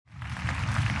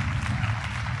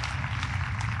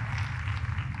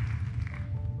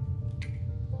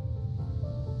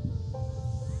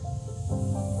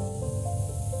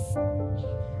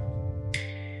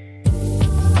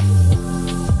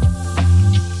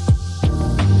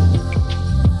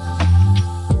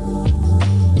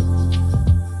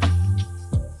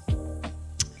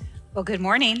Well, good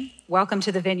morning. Welcome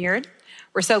to the Vineyard.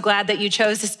 We're so glad that you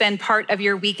chose to spend part of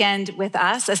your weekend with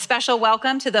us. A special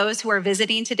welcome to those who are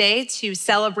visiting today to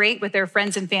celebrate with their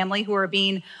friends and family who are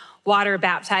being water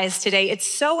baptized today. It's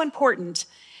so important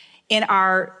in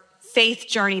our faith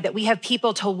journey that we have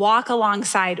people to walk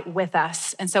alongside with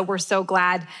us. And so we're so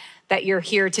glad that you're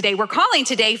here today. We're calling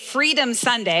today Freedom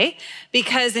Sunday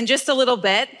because in just a little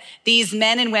bit, these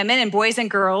men and women and boys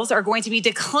and girls are going to be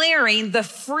declaring the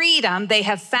freedom they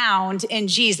have found in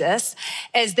Jesus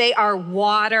as they are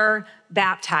water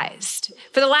baptized.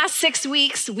 For the last 6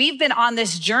 weeks, we've been on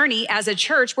this journey as a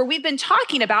church where we've been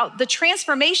talking about the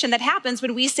transformation that happens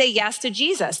when we say yes to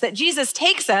Jesus, that Jesus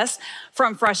takes us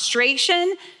from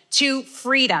frustration to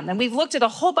freedom. And we've looked at a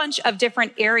whole bunch of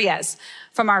different areas,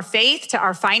 from our faith to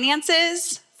our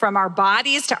finances, from our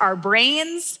bodies to our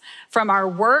brains, from our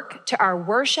work to our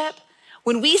worship.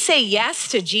 When we say yes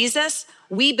to Jesus,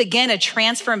 we begin a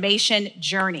transformation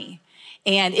journey.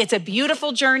 And it's a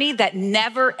beautiful journey that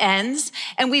never ends.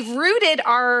 And we've rooted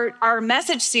our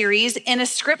message series in a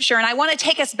scripture. And I want to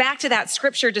take us back to that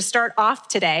scripture to start off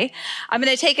today. I'm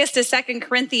going to take us to 2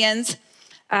 Corinthians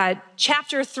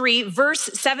chapter 3, verse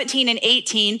 17 and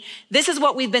 18. This is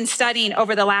what we've been studying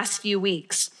over the last few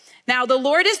weeks. Now, the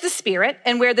Lord is the Spirit,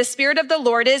 and where the Spirit of the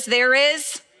Lord is, there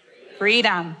is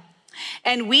freedom.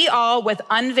 And we all, with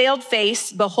unveiled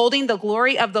face, beholding the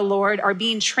glory of the Lord, are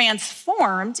being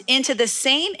transformed into the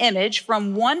same image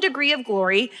from one degree of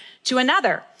glory to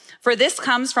another. For this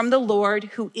comes from the Lord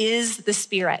who is the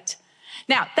Spirit.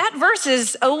 Now, that verse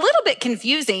is a little bit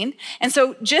confusing. And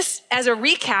so just as a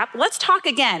recap, let's talk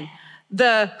again.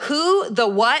 The who, the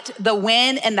what, the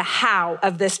when, and the how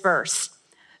of this verse.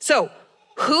 So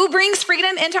who brings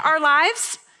freedom into our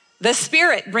lives? The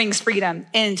Spirit brings freedom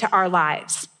into our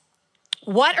lives.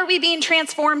 What are we being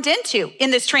transformed into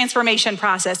in this transformation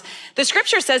process? The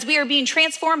scripture says we are being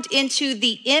transformed into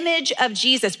the image of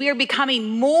Jesus. We are becoming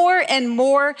more and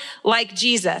more like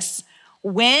Jesus.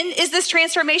 When is this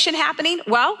transformation happening?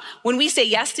 Well, when we say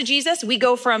yes to Jesus, we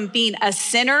go from being a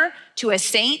sinner to a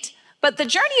saint, but the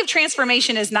journey of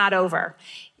transformation is not over.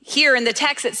 Here in the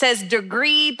text, it says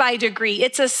degree by degree.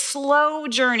 It's a slow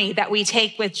journey that we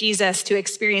take with Jesus to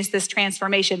experience this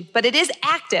transformation, but it is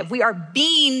active. We are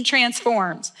being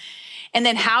transformed. And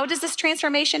then how does this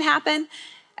transformation happen?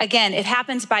 Again, it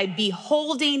happens by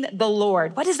beholding the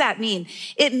Lord. What does that mean?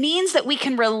 It means that we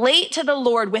can relate to the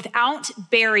Lord without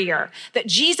barrier, that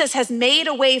Jesus has made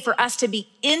a way for us to be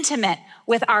intimate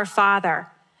with our Father.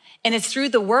 And it's through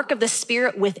the work of the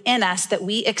Spirit within us that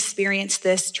we experience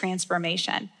this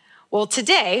transformation. Well,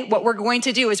 today, what we're going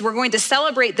to do is we're going to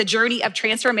celebrate the journey of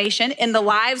transformation in the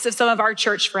lives of some of our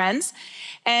church friends.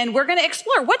 And we're going to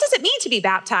explore, what does it mean to be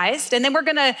baptized? And then we're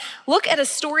going to look at a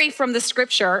story from the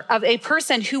scripture of a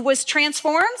person who was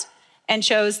transformed and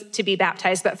chose to be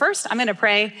baptized. But first, I'm going to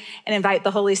pray and invite the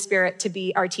Holy Spirit to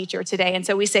be our teacher today. And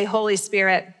so we say, Holy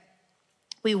Spirit,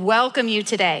 we welcome you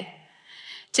today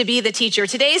to be the teacher.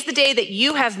 Today is the day that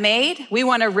you have made. We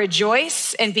want to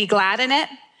rejoice and be glad in it.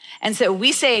 And so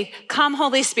we say, come,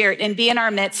 Holy Spirit, and be in our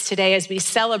midst today as we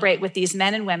celebrate with these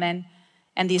men and women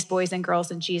and these boys and girls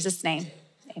in Jesus' name.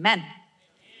 Amen.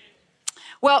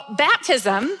 Well,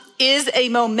 baptism is a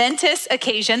momentous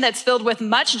occasion that's filled with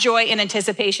much joy and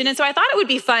anticipation. And so I thought it would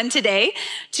be fun today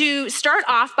to start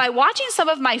off by watching some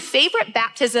of my favorite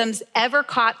baptisms ever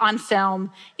caught on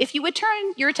film. If you would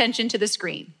turn your attention to the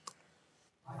screen.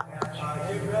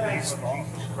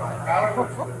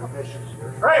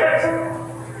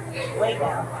 Way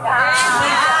down.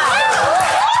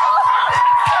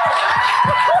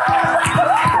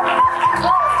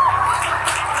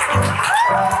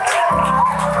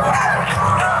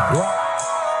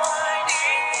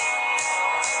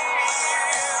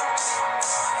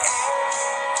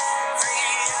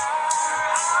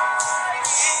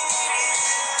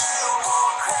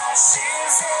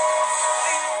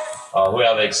 Who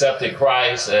have accepted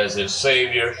Christ as his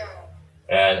Savior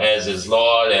and as his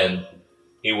Lord, and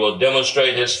he will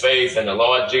demonstrate his faith in the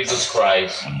Lord Jesus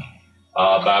Christ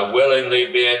by willingly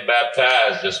being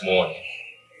baptized this morning.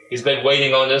 He's been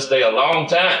waiting on this day a long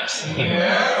time.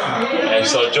 And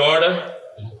so, Jordan,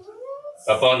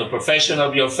 upon the profession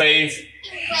of your faith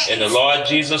in the Lord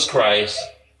Jesus Christ,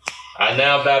 I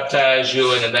now baptize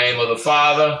you in the name of the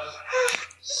Father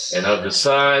and of the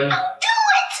Son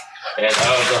and of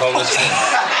the Holy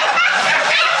Spirit.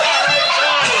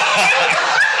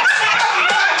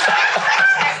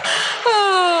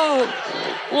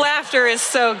 Laughter is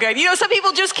so good. You know, some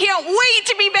people just can't wait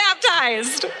to be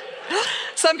baptized.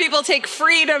 Some people take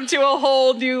freedom to a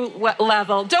whole new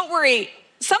level. Don't worry.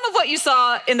 some of what you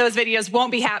saw in those videos won't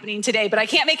be happening today, but I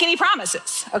can't make any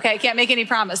promises, okay? I can't make any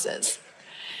promises.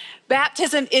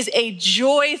 Baptism is a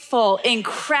joyful,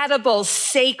 incredible,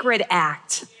 sacred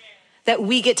act that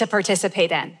we get to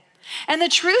participate in. And the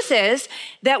truth is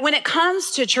that when it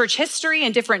comes to church history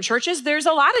and different churches, there's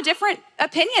a lot of different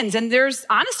opinions, and there's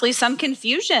honestly some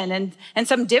confusion and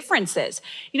some differences.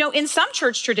 In some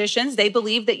church traditions, they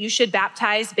believe that you should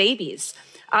baptize babies.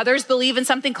 Others believe in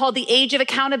something called the age of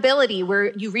accountability,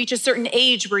 where you reach a certain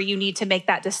age where you need to make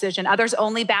that decision. Others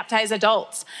only baptize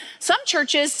adults. Some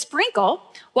churches sprinkle,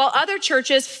 while other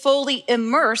churches fully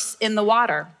immerse in the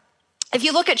water. If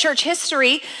you look at church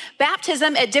history,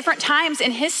 baptism at different times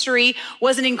in history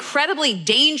was an incredibly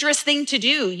dangerous thing to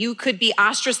do. You could be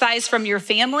ostracized from your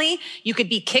family. You could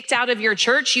be kicked out of your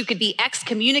church. You could be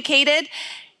excommunicated.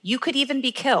 You could even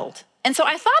be killed. And so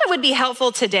I thought it would be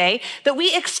helpful today that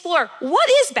we explore what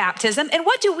is baptism and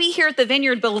what do we here at the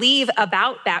Vineyard believe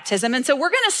about baptism. And so we're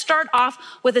going to start off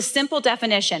with a simple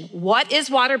definition. What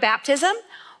is water baptism?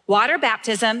 Water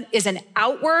baptism is an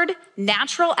outward,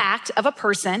 natural act of a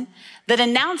person that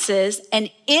announces an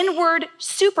inward,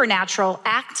 supernatural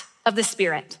act of the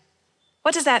Spirit.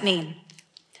 What does that mean?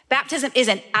 Baptism is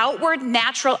an outward,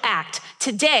 natural act.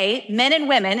 Today, men and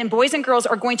women and boys and girls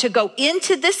are going to go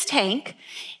into this tank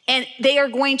and they are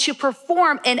going to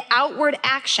perform an outward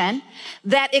action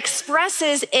that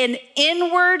expresses an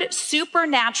inward,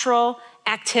 supernatural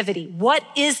activity. What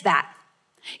is that?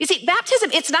 You see,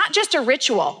 baptism, it's not just a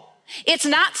ritual. It's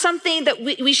not something that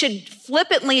we should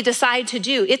flippantly decide to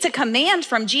do. It's a command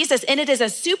from Jesus, and it is a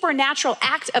supernatural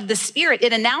act of the Spirit.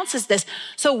 It announces this.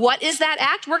 So what is that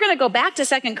act? We're going to go back to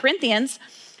 2 Corinthians.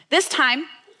 This time,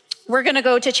 we're going to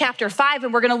go to chapter 5,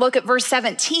 and we're going to look at verse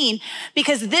 17,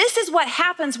 because this is what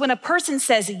happens when a person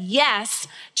says yes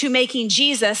to making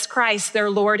Jesus Christ their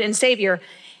Lord and Savior.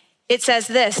 It says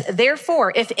this,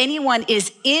 therefore, if anyone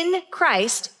is in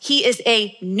Christ, he is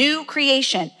a new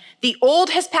creation. The old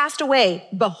has passed away.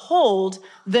 Behold,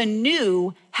 the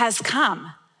new has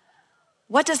come.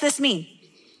 What does this mean?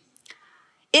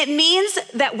 It means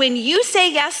that when you say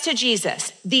yes to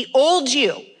Jesus, the old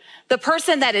you, the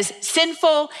person that is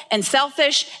sinful and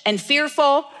selfish and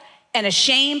fearful and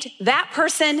ashamed, that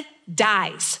person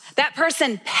dies. That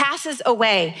person passes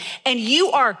away, and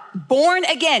you are born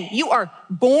again. You are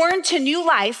born to new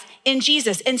life in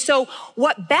Jesus. And so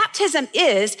what baptism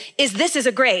is this is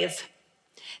a grave.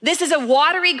 This is a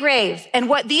watery grave. And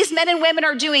what these men and women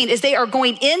are doing is they are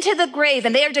going into the grave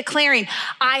and they are declaring,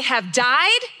 I have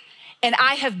died and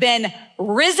I have been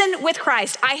risen with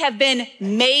Christ. I have been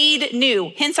made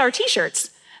new. Hence our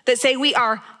t-shirts that say we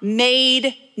are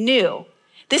made new.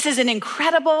 This is an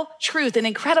incredible truth, an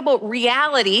incredible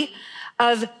reality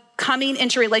of coming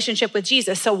into relationship with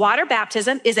Jesus. So water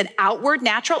baptism is an outward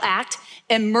natural act,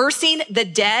 immersing the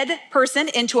dead person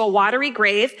into a watery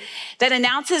grave that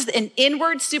announces an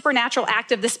inward supernatural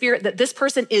act of the Spirit that this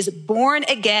person is born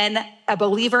again, a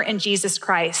believer in Jesus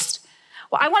Christ.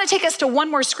 Well, I want to take us to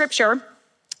one more scripture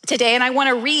today, and I want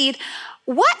to read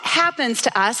what happens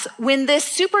to us when this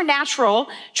supernatural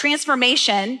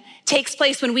transformation takes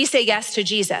place when we say yes to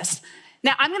Jesus.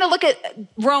 Now, I'm going to look at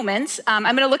Romans. I'm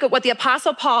going to look at what the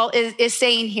Apostle Paul is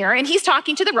saying here. And he's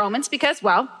talking to the Romans because,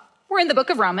 well, we're in the book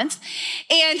of Romans.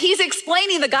 And he's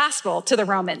explaining the gospel to the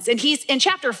Romans. And he's in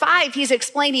chapter 5, he's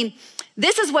explaining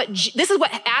this is what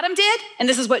Adam did, and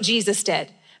this is what Jesus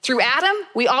did. Through Adam,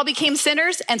 we all became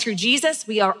sinners. And through Jesus,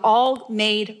 we are all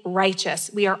made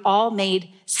righteous. We are all made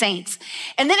saints.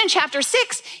 And then in chapter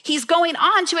 6, he's going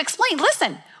on to explain,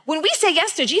 listen, when we say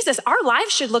yes to Jesus, our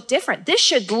lives should look different. This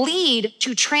should lead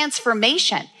to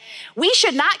transformation. We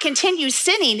should not continue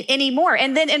sinning anymore.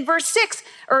 And then in verse 6,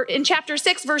 or in chapter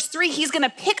 6, verse 3, he's going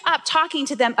to pick up talking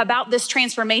to them about this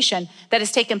transformation that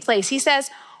has taken place. He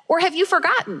says, or have you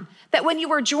forgotten that when you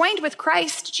were joined with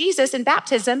Christ Jesus in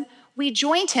baptism, we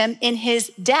joined him in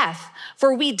his death,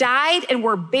 for we died and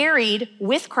were buried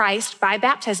with Christ by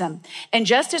baptism. And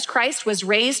just as Christ was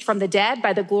raised from the dead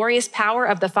by the glorious power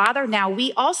of the Father, now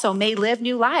we also may live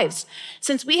new lives.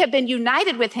 Since we have been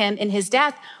united with him in his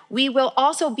death, we will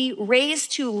also be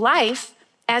raised to life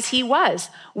as he was.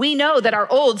 We know that our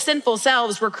old sinful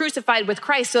selves were crucified with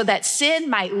Christ so that sin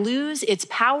might lose its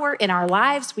power in our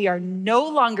lives. We are no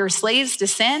longer slaves to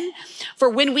sin. For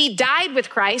when we died with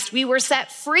Christ, we were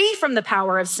set free from the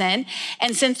power of sin.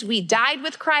 And since we died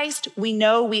with Christ, we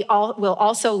know we all will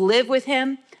also live with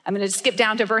him. I'm going to skip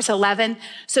down to verse 11.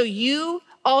 So you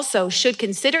also should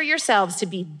consider yourselves to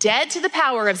be dead to the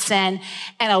power of sin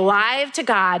and alive to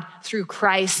God through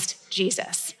Christ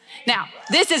Jesus. Now,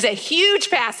 this is a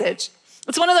huge passage.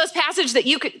 It's one of those passages that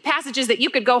you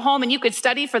could go home and you could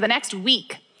study for the next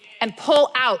week. and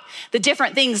pull out the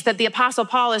different things that the Apostle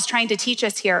Paul is trying to teach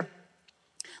us here.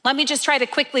 Let me just try to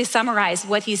quickly summarize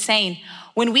what he's saying.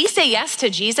 When we say yes to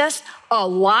Jesus, a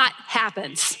lot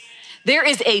happens. There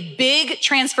is a big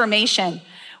transformation.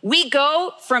 We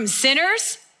go from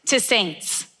sinners to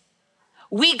saints.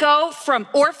 We go from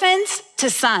orphans to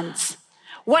sons.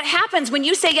 What happens when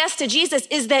you say yes to Jesus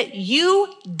is that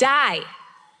you die.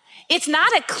 It's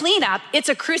not a cleanup, it's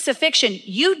a crucifixion.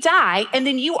 You die, and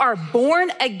then you are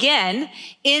born again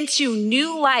into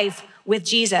new life with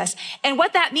Jesus. And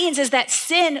what that means is that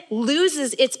sin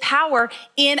loses its power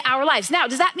in our lives. Now,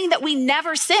 does that mean that we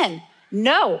never sin?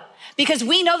 No, because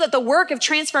we know that the work of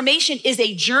transformation is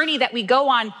a journey that we go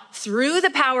on through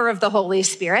the power of the Holy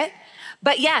Spirit.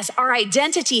 But yes, our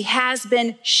identity has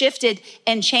been shifted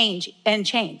and changed.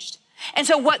 And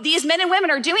so what these men and women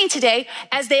are doing today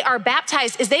as they are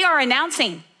baptized is they are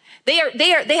announcing, they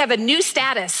have a new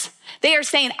status. They are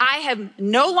saying, I am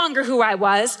no longer who I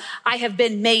was. I have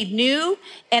been made new,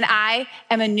 and I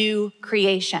am a new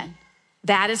creation.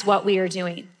 That is what we are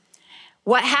doing.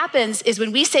 What happens is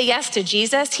when we say yes to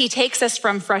Jesus, he takes us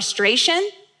from frustration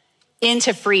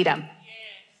into freedom.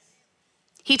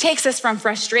 He takes us from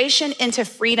frustration into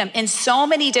freedom in so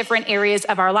many different areas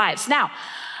of our lives. Now,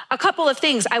 a couple of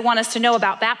things I want us to know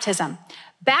about baptism.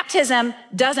 Baptism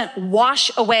doesn't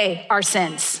wash away our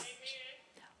sins.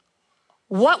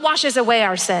 What washes away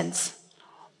our sins?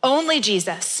 Only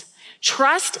Jesus.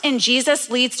 Trust in Jesus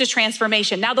leads to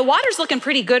transformation. Now, the water's looking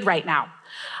pretty good right now.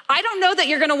 I don't know that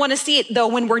you're gonna wanna see it though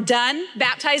when we're done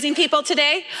baptizing people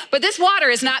today, but this water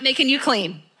is not making you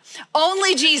clean.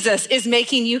 Only Jesus is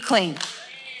making you clean.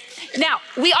 Now,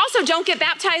 we also don't get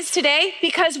baptized today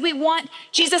because we want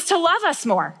Jesus to love us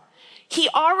more. He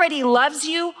already loves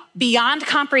you beyond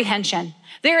comprehension.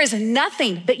 There is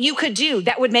nothing that you could do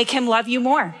that would make him love you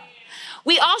more.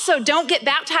 We also don't get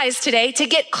baptized today to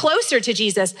get closer to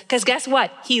Jesus, because guess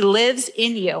what? He lives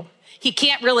in you. He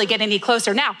can't really get any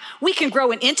closer. Now, we can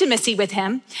grow in intimacy with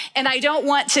him, and I don't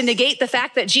want to negate the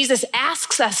fact that Jesus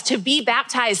asks us to be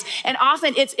baptized, and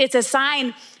often it's a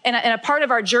sign and a part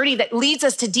of our journey that leads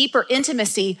us to deeper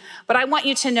intimacy. But I want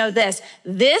you to know this.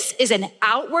 This is an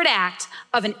outward act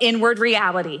of an inward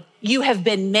reality. You have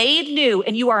been made new,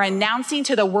 and you are announcing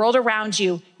to the world around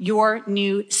you your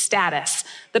new status.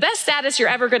 The best status you're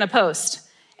ever gonna post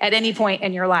at any point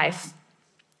in your life.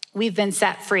 We've been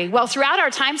set free. Well, throughout our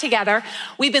time together,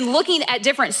 we've been looking at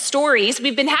different stories.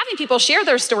 We've been having people share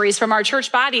their stories from our church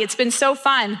body. It's been so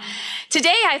fun.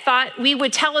 Today, I thought we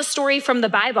would tell a story from the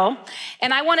Bible,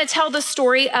 and I want to tell the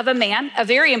story of a man, a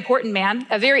very important man,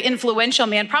 a very influential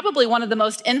man, probably one of the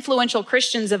most influential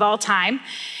Christians of all time.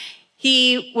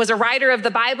 He was a writer of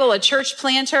the Bible, a church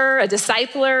planter, a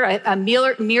discipler, a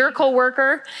miracle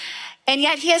worker. And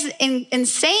yet he has an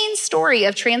insane story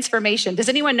of transformation. Does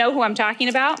anyone know who I'm talking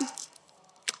about?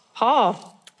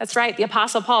 Paul. That's right, the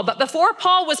Apostle Paul. But before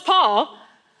Paul was Paul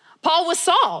was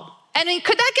Saul. And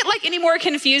could that get like any more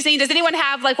confusing? Does anyone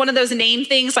have like one of those name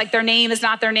things, like their name is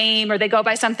not their name or they go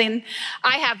by something?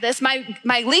 I have this. My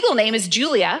legal name is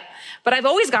Julia, but I've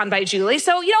always gone by Julie.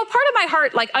 So, part of my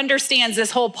heart like understands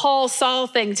this whole Paul Saul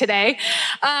thing today.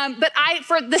 But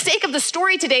for the sake of the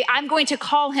story today, I'm going to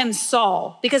call him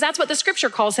Saul because that's what the scripture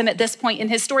calls him at this point in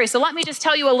his story. So let me just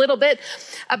tell you a little bit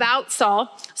about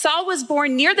Saul. Saul was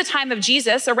born near the time of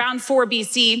Jesus, around 4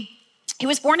 BC. He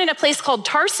was born in a place called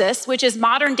Tarsus, which is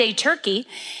modern day Turkey.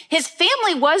 His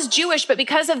family was Jewish, but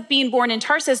because of being born in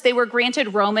Tarsus, they were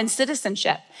granted Roman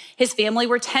citizenship. His family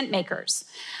were tent makers.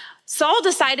 Saul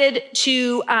decided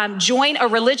to join a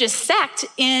religious sect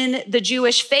in the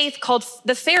Jewish faith called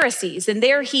the Pharisees. And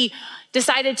there he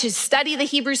decided to study the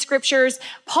Hebrew scriptures.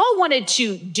 Paul wanted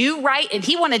to do right and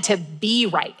he wanted to be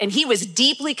right. And he was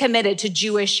deeply committed to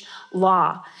Jewish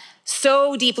law.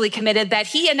 So deeply committed that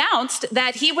he announced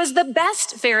that he was the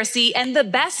best Pharisee and the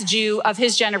best Jew of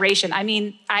his generation. I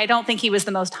mean, I don't think he was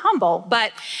the most humble,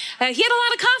 but he had a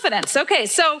lot of confidence. Okay,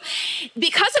 so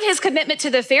because of his commitment to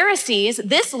the Pharisees,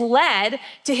 this led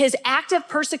to his active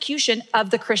persecution of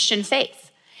the Christian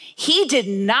faith. He did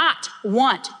not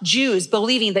want Jews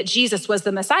believing that Jesus was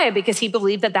the Messiah because he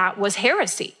believed that that was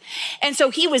heresy. And so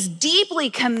he was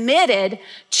deeply committed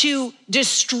to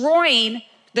destroying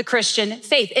the Christian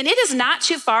faith. And it is not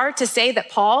too far to say that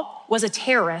Paul was a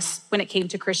terrorist when it came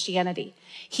to Christianity.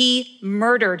 He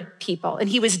murdered people and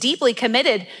he was deeply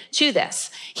committed to this.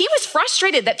 He was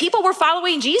frustrated that people were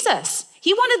following Jesus.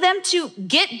 He wanted them to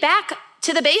get back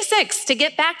to the basics, to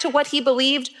get back to what he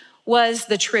believed was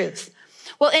the truth.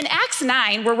 Well, in Acts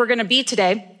 9, where we're going to be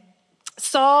today,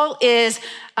 Saul is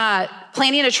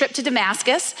planning a trip to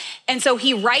Damascus. And so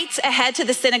he writes ahead to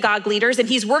the synagogue leaders, and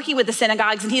he's working with the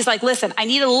synagogues. And he's like, listen, I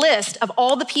need a list of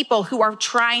all the people who are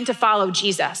trying to follow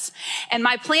Jesus. And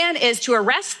my plan is to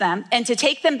arrest them and to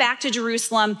take them back to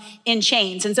Jerusalem in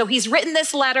chains. And so he's written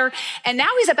this letter, and now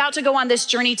he's about to go on this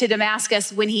journey to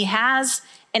Damascus when he has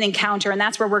an encounter. And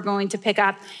that's where we're going to pick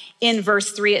up in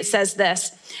verse 3. It says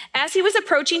this: as he was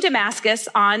approaching Damascus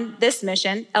on this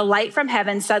mission, a light from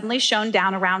heaven suddenly shone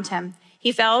down around him.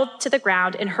 He fell to the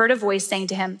ground and heard a voice saying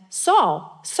to him,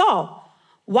 Saul, Saul,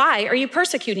 why are you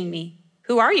persecuting me?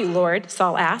 Who are you, Lord?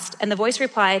 Saul asked. And the voice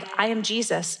replied, I am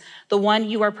Jesus, the one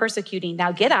you are persecuting.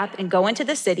 Now get up and go into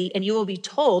the city, and you will be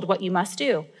told what you must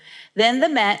do. Then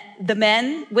the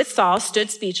men with Saul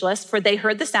stood speechless, for they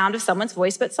heard the sound of someone's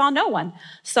voice but saw no one.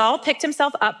 Saul picked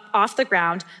himself up off the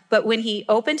ground, but when he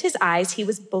opened his eyes, he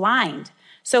was blind.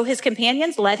 So his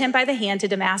companions led him by the hand to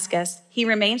Damascus. He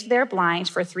remained there blind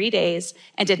for 3 days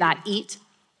and did not eat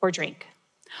or drink.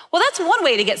 Well, that's one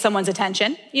way to get someone's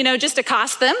attention, just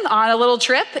accost them on a little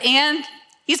trip, and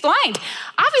he's blind.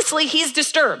 Obviously, he's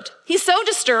disturbed. He's so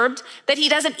disturbed that he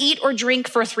doesn't eat or drink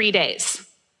for 3 days.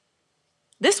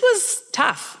 This was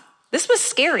tough. This was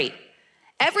scary.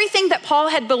 Everything that Paul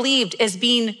had believed is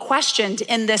being questioned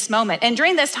in this moment. And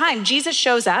during this time, Jesus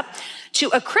shows up to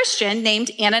a Christian named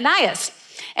Ananias.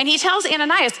 And he tells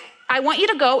Ananias, I want you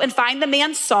to go and find the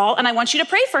man Saul, and I want you to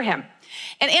pray for him.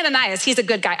 And Ananias, he's a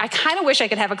good guy. I kind of wish I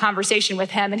could have a conversation with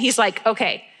him. And he's like,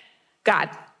 okay, God,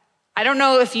 I don't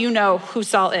know if you know who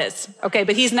Saul is, okay,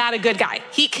 but he's not a good guy.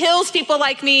 He kills people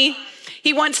like me.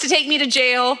 He wants to take me to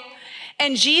jail.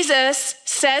 And Jesus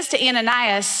says to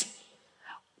Ananias,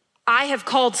 I have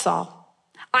called Saul.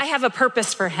 I have a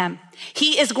purpose for him.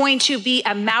 He is going to be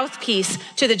a mouthpiece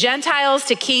to the Gentiles,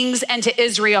 to kings, and to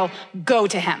Israel. Go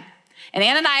to him. And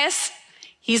Ananias,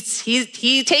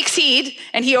 he takes heed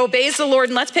and he obeys the Lord.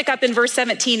 And let's pick up in verse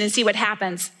 17 and see what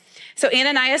happens. So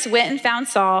Ananias went and found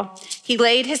Saul. He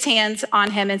laid his hands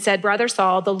on him and said, Brother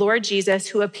Saul, the Lord Jesus,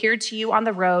 who appeared to you on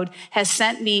the road, has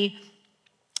sent me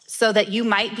so that you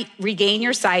might regain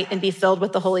your sight and be filled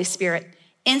with the Holy Spirit.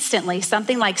 Instantly,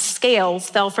 something like scales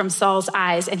fell from Saul's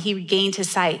eyes, and he regained his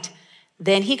sight.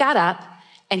 Then he got up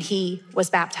and he was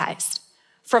baptized.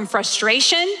 From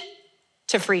frustration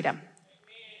to freedom.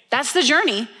 That's the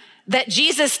journey that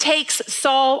Jesus takes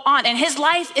Saul on, and his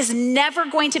life is never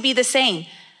going to be the same.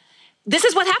 This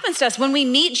is what happens to us when we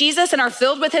meet Jesus and are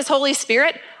filled with his Holy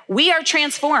Spirit. We are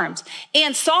transformed.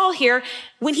 And Saul here,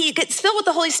 when he gets filled with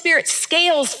the Holy Spirit,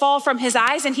 scales fall from his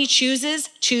eyes and he chooses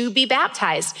to be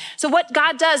baptized. So what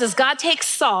God does is God takes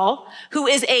Saul, who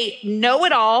is a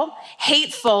know-it-all,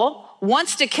 hateful,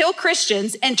 wants to kill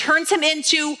Christians, and turns him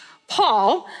into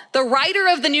Paul, the writer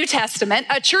of the New Testament,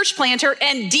 a church planter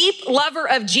and deep lover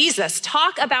of Jesus.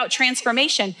 Talk about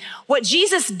transformation. What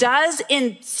Jesus does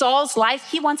in Saul's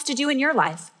life, he wants to do in your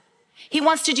life. He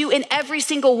wants to do in every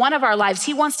single one of our lives.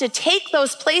 He wants to take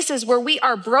those places where we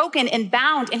are broken and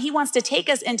bound, and he wants to take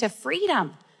us into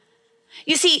freedom.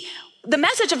 You see, the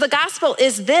message of the gospel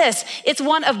is this. It's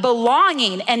one of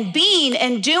belonging and being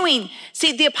and doing.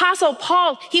 See, the apostle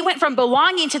Paul, he went from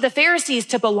belonging to the Pharisees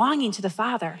to belonging to the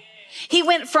Father. He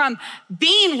went from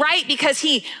being right because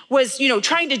he was,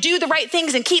 trying to do the right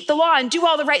things and keep the law and do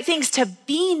all the right things to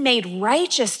being made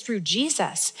righteous through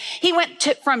Jesus. He went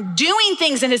from doing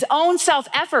things in his own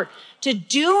self-effort to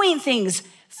doing things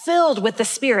filled with the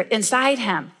Spirit inside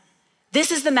him.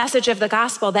 This is the message of the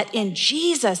gospel, that in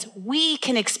Jesus, we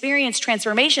can experience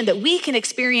transformation, that we can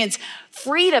experience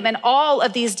freedom in all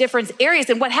of these different areas.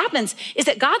 And what happens is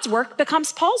that God's work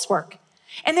becomes Paul's work.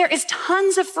 And there is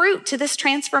tons of fruit to this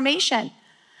transformation.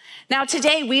 Now,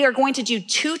 today we are going to do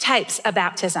 2 types of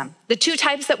baptism, the 2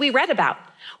 types that we read about.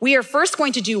 We are first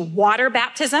going to do water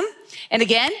baptism. And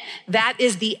again, that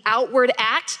is the outward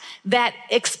act that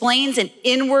explains an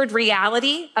inward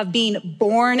reality of being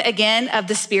born again of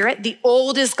the Spirit. The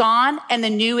old is gone and the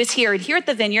new is here. And here at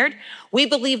the Vineyard, we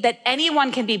believe that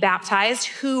anyone can be baptized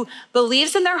who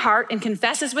believes in their heart and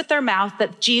confesses with their mouth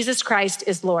that Jesus Christ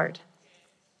is Lord.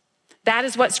 That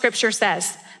is what Scripture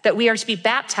says, that we are to be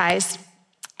baptized.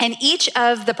 And each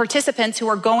of the participants who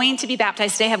are going to be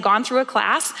baptized today have gone through a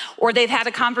class, or they've had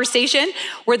a conversation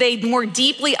where they more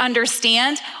deeply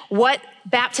understand what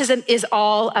baptism is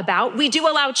all about. We do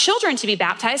allow children to be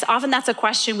baptized. Often that's a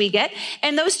question we get.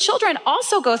 And those children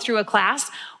also go through a class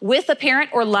with a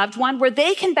parent or loved one where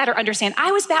they can better understand.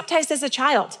 I was baptized as a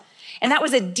child, and that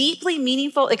was a deeply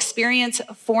meaningful experience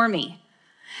for me.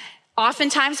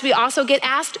 Oftentimes we also get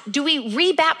asked, do we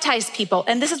re-baptize people?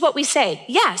 And this is what we say.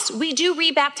 Yes, we do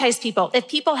re-baptize people. If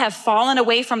people have fallen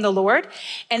away from the Lord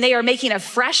and they are making a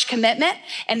fresh commitment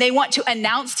and they want to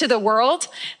announce to the world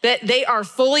that they are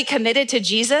fully committed to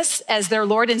Jesus as their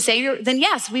Lord and Savior, then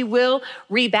yes, we will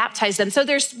re-baptize them. So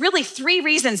there's really 3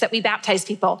 reasons that we baptize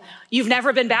people. You've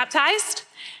never been baptized.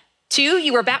 2,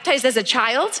 you were baptized as a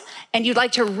child and you'd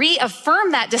like to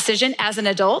reaffirm that decision as an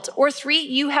adult. Or 3,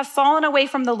 you have fallen away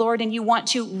from the Lord and you want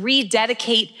to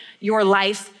rededicate your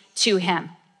life to him.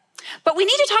 But we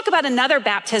need to talk about another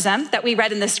baptism that we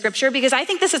read in the scripture, because I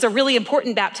think this is a really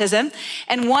important baptism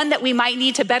and one that we might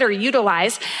need to better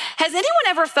utilize. Has anyone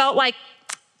ever felt like,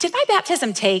 did my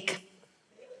baptism take?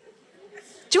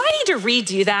 Do I need to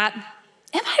redo that?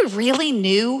 Am I really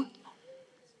new?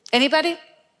 Anybody?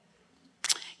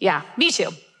 Yeah, me too.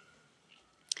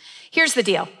 Here's the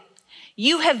deal.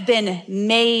 You have been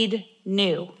made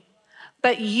new,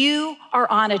 but you are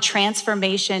on a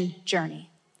transformation journey,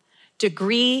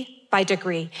 degree by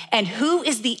degree. And who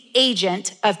is the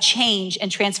agent of change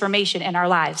and transformation in our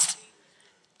lives?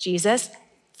 Jesus,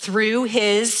 through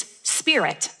his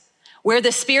Spirit. Where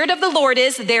the Spirit of the Lord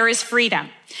is, there is freedom.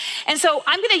 And so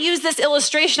I'm going to use this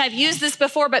illustration. I've used this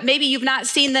before, but maybe you've not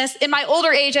seen this. In my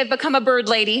older age, I've become a bird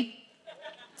lady.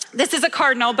 This is a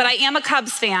Cardinal, but I am a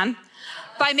Cubs fan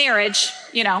by marriage,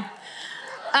 you know.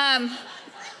 I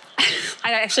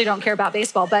actually don't care about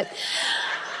baseball, but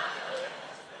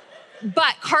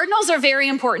Cardinals are very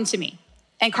important to me,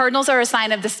 and Cardinals are a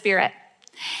sign of the Spirit.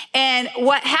 And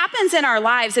what happens in our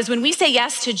lives is when we say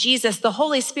yes to Jesus, the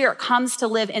Holy Spirit comes to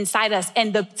live inside us,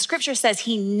 and the scripture says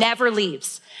he never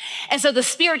leaves. And so the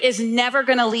Spirit is never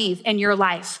going to leave in your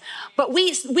life. But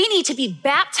we need to be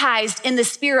baptized in the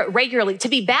Spirit regularly. To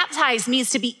be baptized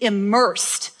means to be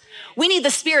immersed. We need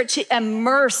the Spirit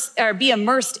to be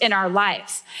immersed in our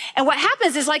lives. And what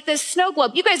happens is like this snow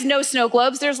globe. You guys know snow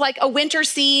globes. There's like a winter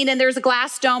scene and there's a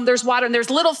glass dome, there's water, and there's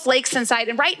little flakes inside.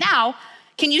 And right now,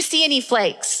 can you see any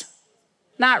flakes?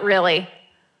 Not really.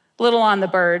 Little on the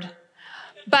bird.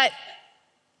 But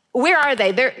where are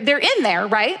they? They're in there,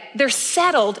 right? They're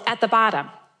settled at the bottom.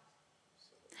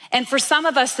 And for some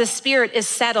of us, the Spirit is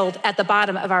settled at the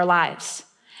bottom of our lives.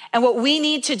 And what we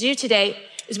need to do today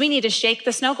is we need to shake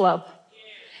the snow globe,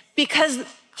 because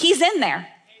he's in there.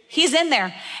 He's in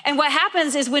there. And what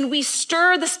happens is when we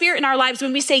stir the Spirit in our lives,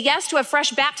 when we say yes to a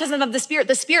fresh baptism of the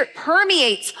Spirit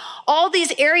permeates all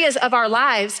these areas of our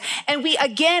lives. And we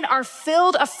again are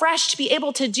filled afresh to be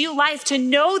able to do life, to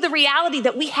know the reality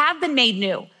that we have been made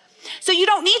new. So you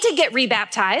don't need to get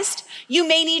rebaptized. You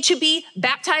may need to be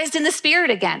baptized in the Spirit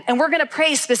again. And we're going to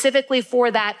pray specifically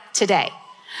for that today.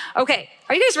 Okay,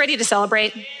 are you guys ready to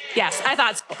celebrate? Yes, I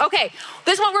thought so. Okay,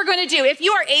 this is what we're going to do. If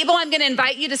you are able, I'm going to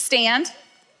invite you to stand.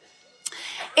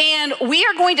 And we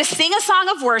are going to sing a song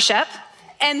of worship.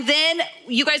 And then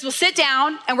you guys will sit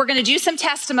down and we're going to do some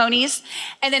testimonies.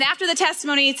 And then after the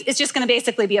testimonies, it's just going to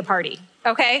basically be a party.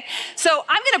 Okay, so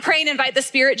I'm going to pray and invite the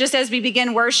Spirit just as we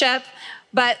begin worship.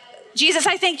 But Jesus,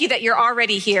 I thank you that you're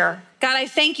already here. God, I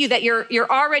thank you that you're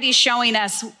already showing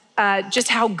us just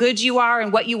how good you are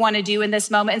and what you want to do in this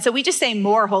moment. And so we just say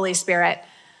more, Holy Spirit,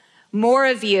 more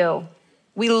of you.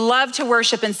 We love to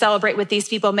worship and celebrate with these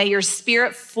people. May your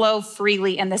Spirit flow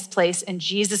freely in this place. In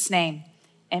Jesus' name,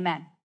 amen.